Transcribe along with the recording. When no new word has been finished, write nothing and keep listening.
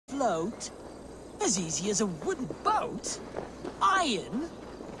float. As easy as a wooden boat. Iron?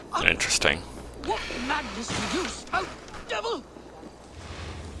 Interesting. What madness do you spout, devil?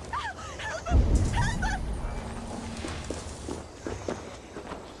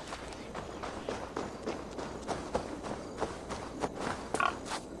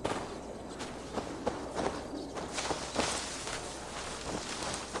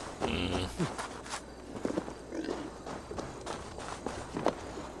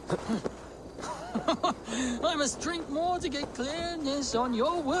 I must drink more to get clearness on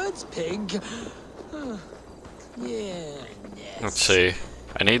your words, pig. Yeah. Let's see.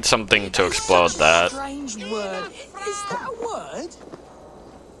 I need something to explode that. Strange word. Is that a word?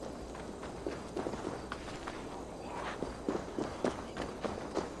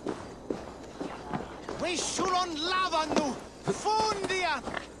 We shouldn't love you. Fundia.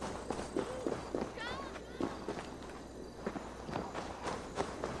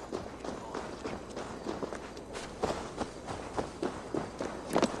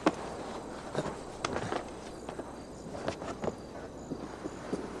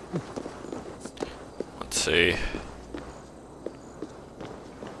 See.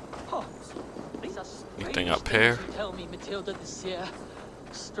 Anything up here? Tell me, Matilda the Seer.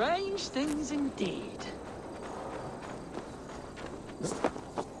 Strange things indeed.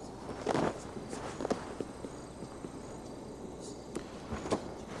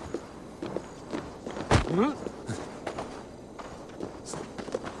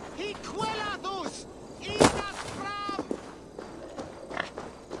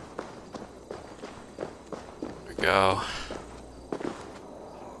 Go.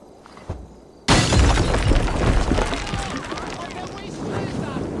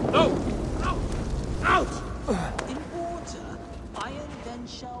 No! Out! In water, iron then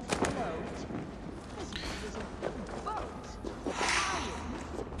shall float. As easy as a boat.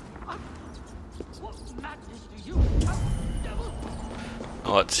 Iron? What madness do you devil?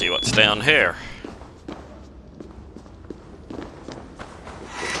 Let's see what's down here.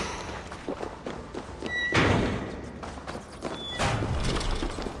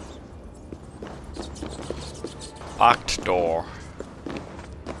 Locked door.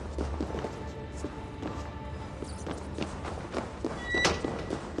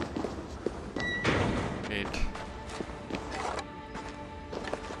 Wait.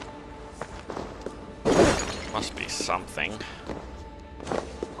 Must be something.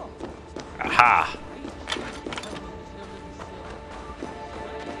 Aha!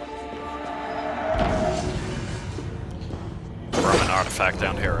 Roman artifact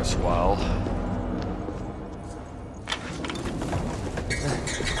down here as well.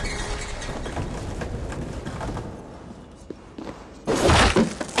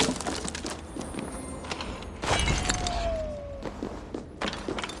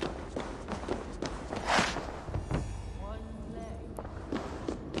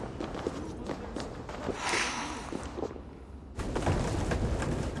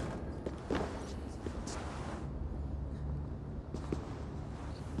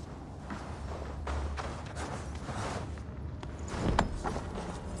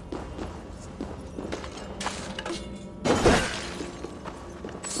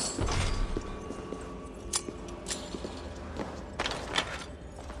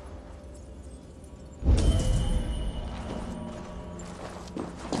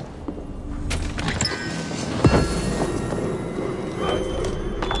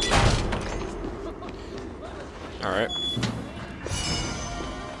 Alright.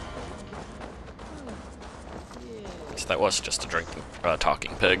 So that was just a drinking,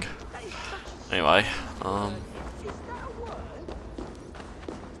 talking pig. Anyway,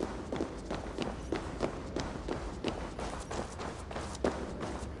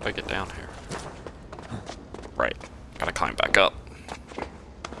 if I get down here. Right. Gotta climb back up.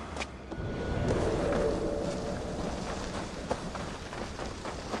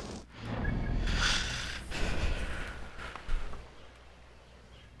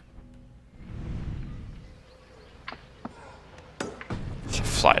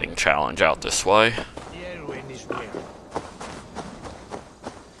 Sliding challenge out this way.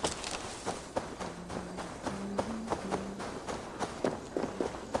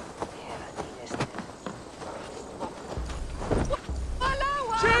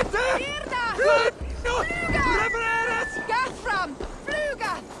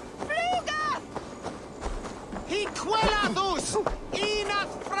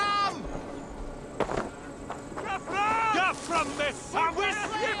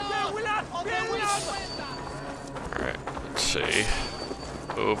 Alright, let's see.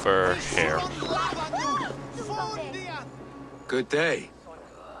 Over here. Good day.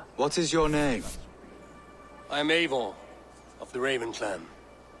 What is your name? I'm Eivor, of the Raven clan.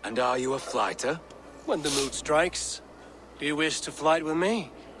 And are you a flighter? When the mood strikes. Do you wish to flight with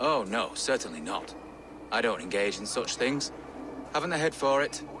me? Oh, no, certainly not. I don't engage in such things. Haven't the head for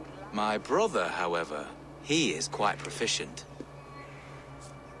it. My brother, however, he is quite proficient.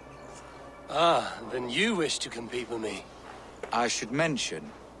 Ah, then you wish to compete with me. I should mention,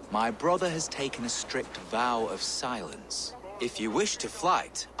 my brother has taken a strict vow of silence. If you wish to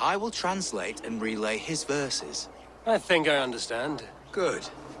flight, I will translate and relay his verses. I think I understand. Good.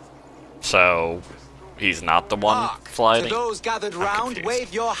 So, he's not the one Hark, flying? to those gathered I'm round, confused.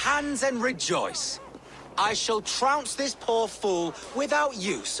 wave your hands and rejoice. I shall trounce this poor fool without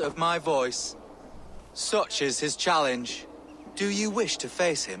use of my voice. Such is his challenge. Do you wish to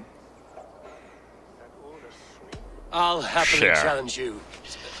face him? I'll happily Sure. challenge you.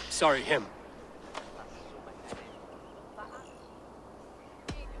 Sorry, him.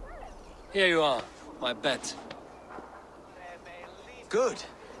 Here you are, my bet. Good.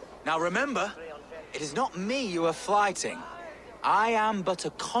 Now remember, it is not me you are flighting. I am but a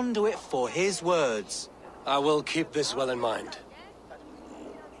conduit for his words. I will keep this well in mind.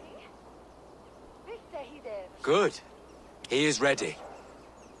 Good. He is ready.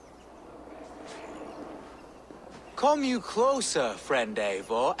 Come you closer, friend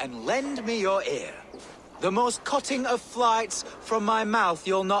Eivor, and lend me your ear. The most cutting of flights from my mouth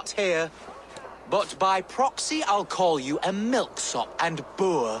you'll not hear. But by proxy I'll call you a milksop and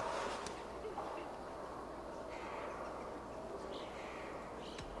boor.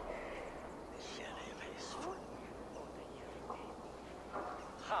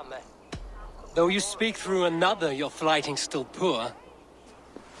 Though you speak through another, your flighting's still poor.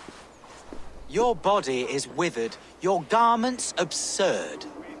 Your body is withered, your garments absurd.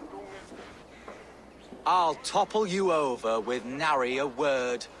 I'll topple you over with nary a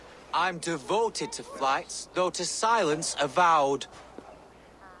word. I'm devoted to flights, though to silence avowed.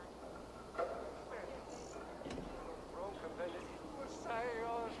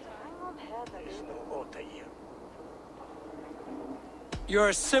 You're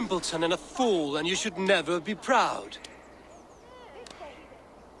a simpleton and a fool, and you should never be proud.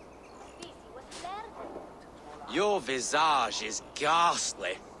 Your visage is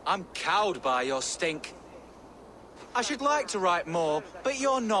ghastly. I'm cowed by your stink. I should like to write more, but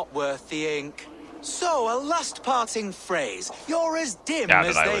you're not worth the ink. So, a last parting phrase. You're as dim Yeah, as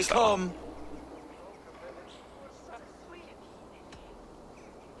did I they lose that one? come.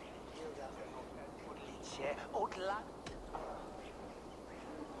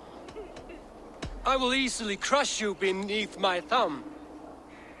 I will easily crush you beneath my thumb.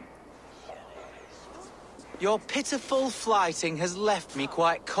 Your pitiful flighting has left me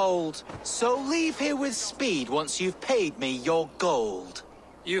quite cold. So leave here with speed once you've paid me your gold.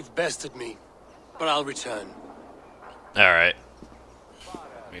 You've bested me, but I'll return. Alright.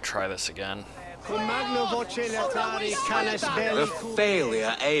 Let me try this again. A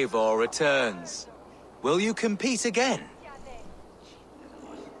failure Eivor returns. Will you compete again?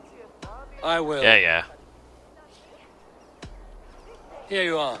 I will. Yeah. Here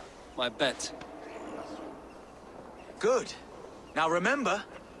you are, my bet. Good. Now remember,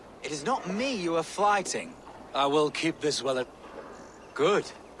 it is not me you are flighting. I will keep this well in... Good.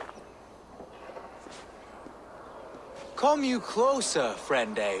 Come you closer,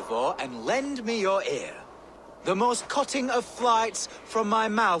 friend Eivor, and lend me your ear. The most cutting of flights from my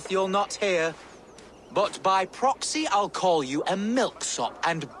mouth you'll not hear. But by proxy I'll call you a milksop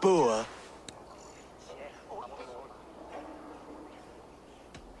and boor.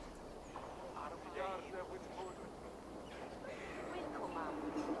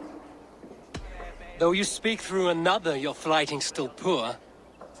 Though you speak through another, your flighting's still poor.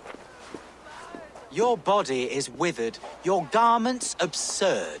 Your body is withered, your garments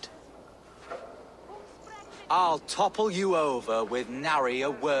absurd. I'll topple you over with nary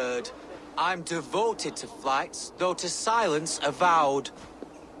a word. I'm devoted to flights, though to silence avowed.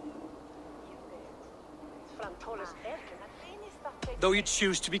 Though you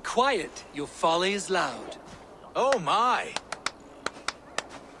choose to be quiet, your folly is loud. Oh my!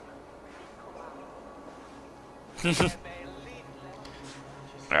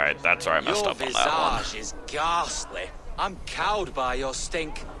 Alright, that's where I messed Your up on that one. visage is ghastly. I'm cowed by your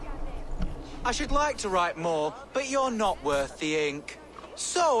stink. I should like to write more, but you're not worth the ink.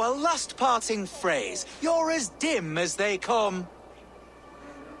 So, a last parting phrase. You're as dim as they come.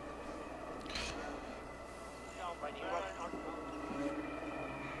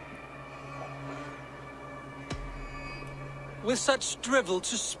 With such drivel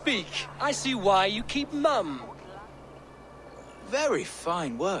to speak, I see why you keep mum. Very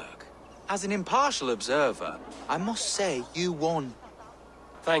fine work. As an impartial observer, I must say you won.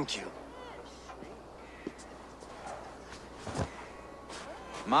 Thank you.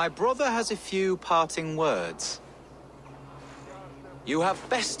 My brother has a few parting words. You have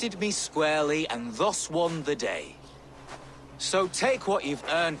bested me squarely and thus won the day. So take what you've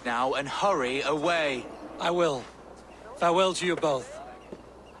earned now and hurry away. I will. Farewell to you both.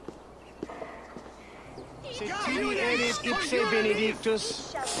 Ch.280 ipse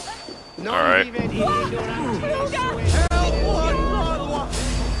benedictus. All right.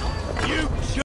 You